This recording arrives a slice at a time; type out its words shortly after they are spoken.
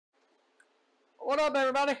What up,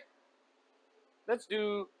 everybody? Let's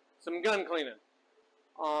do some gun cleaning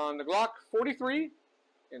on the Glock 43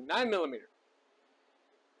 in 9mm.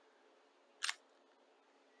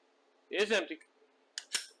 It's empty.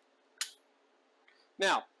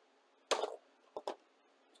 Now,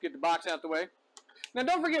 let's get the box out the way. Now,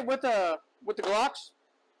 don't forget with the Glocks,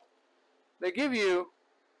 they give you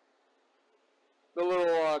the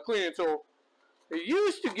little cleaning tool. They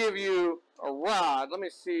used to give you a rod. Let me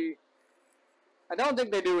see. I don't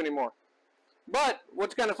think they do anymore. But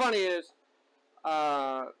what's kind of funny is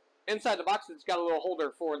inside the box it's got a little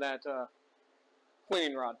holder for that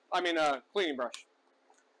cleaning rod. I mean cleaning brush.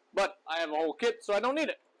 But I have a whole kit, so I don't need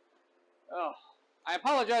it. Oh, I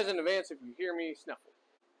apologize in advance if you hear me snuffle.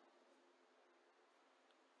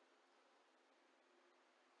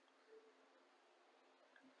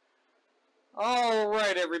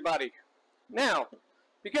 Alright, everybody. Now,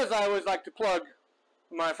 because I always like to plug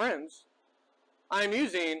my friends, I'm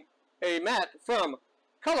using a mat from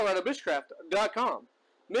ColoradoBushcraft.com.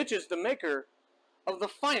 Mitch is the maker of the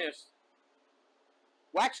finest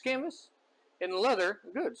wax canvas and leather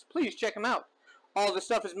goods. Please check him out. All the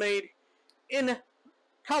stuff is made in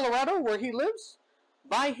Colorado, where he lives,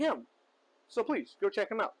 by him. So please, go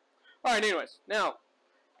check him out. Alright, anyways, now,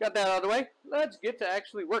 got that out of the way. Let's get to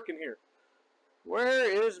actually working here.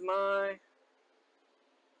 Where is my...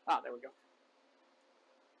 Ah, there we go.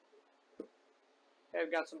 Okay,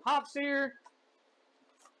 I've got some hops here.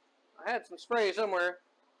 I had some spray somewhere.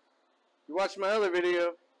 If you watched my other video,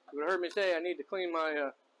 you would have heard me say I need to clean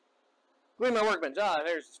my workbench. Ah,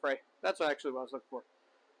 there's the spray. That's actually what I was looking for.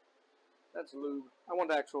 That's lube. I want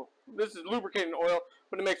the actual. This is lubricating oil,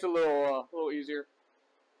 but it makes it a little easier.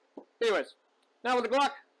 Anyways, now with the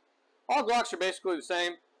Glock, all Glocks are basically the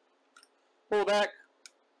same. Pull back,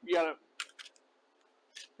 you got it,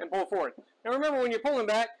 and pull forward. Now remember, when you're pulling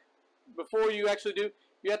back, before you actually do,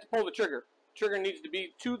 you have to pull the trigger. The trigger needs to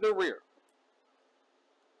be to the rear.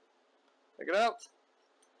 Take it out,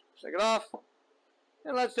 take it off,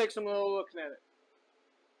 and let's take some little looking at it.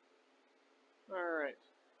 Alright.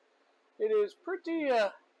 It is pretty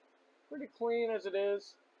clean as it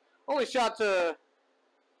is. Only shot 2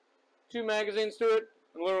 magazines to it,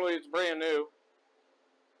 and literally it's brand new.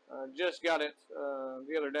 Just got it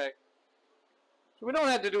the other day. So we don't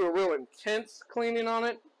have to do a real intense cleaning on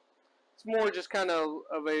it. It's more just kind of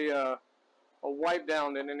a wipe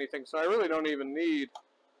down than anything. So I really don't even need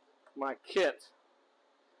my kit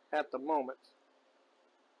at the moment,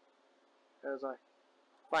 as I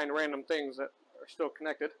find random things that are still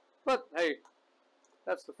connected. But hey,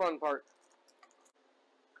 that's the fun part.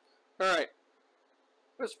 Alright,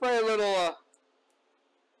 let's spray a little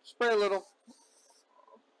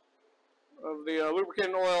of the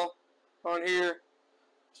lubricant oil on here,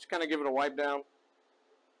 just kind of give it a wipe down.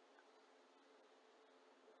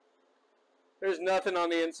 There's nothing on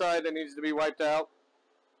the inside that needs to be wiped out.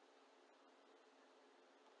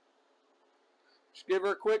 Just give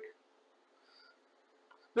her a quick.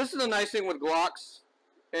 This is the nice thing with Glocks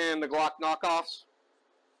and the Glock knockoffs,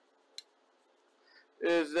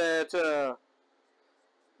 is that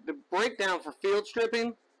the breakdown for field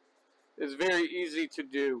stripping is very easy to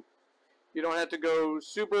do. You don't have to go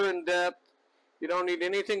super in depth. You don't need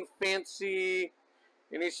anything fancy,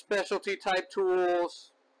 any specialty type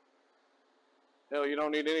tools. Hell, you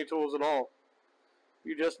don't need any tools at all.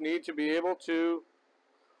 You just need to be able to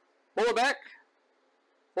pull it back,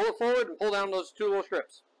 pull it forward, and pull down those 2 little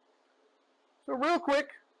strips. So real quick,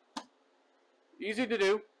 easy to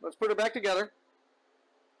do. Let's put it back together.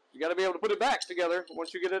 You got to be able to put it back together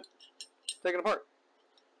once you get it taken apart.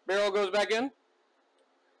 Barrel goes back in.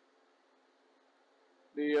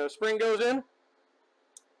 The spring goes in.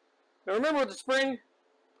 Now remember, with the spring,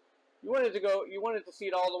 you want it to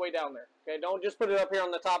seat all the way down there. Okay, don't just put it up here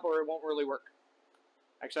on the top, or it won't really work.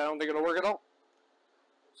 Actually, I don't think it'll work at all.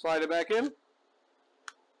 Slide it back in. And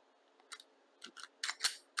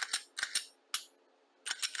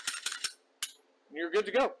you're good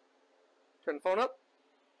to go. Turn the phone up.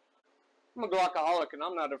 I'm a Glockaholic, and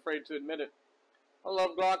I'm not afraid to admit it. I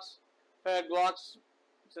love Glocks. I've had Glocks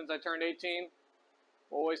since I turned 18.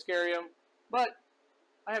 Always carry them. But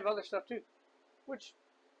I have other stuff too, which,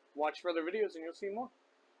 watch further videos and you'll see more.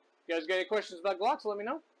 If you guys got any questions about Glocks, let me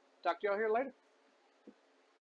know. Talk to y'all here later.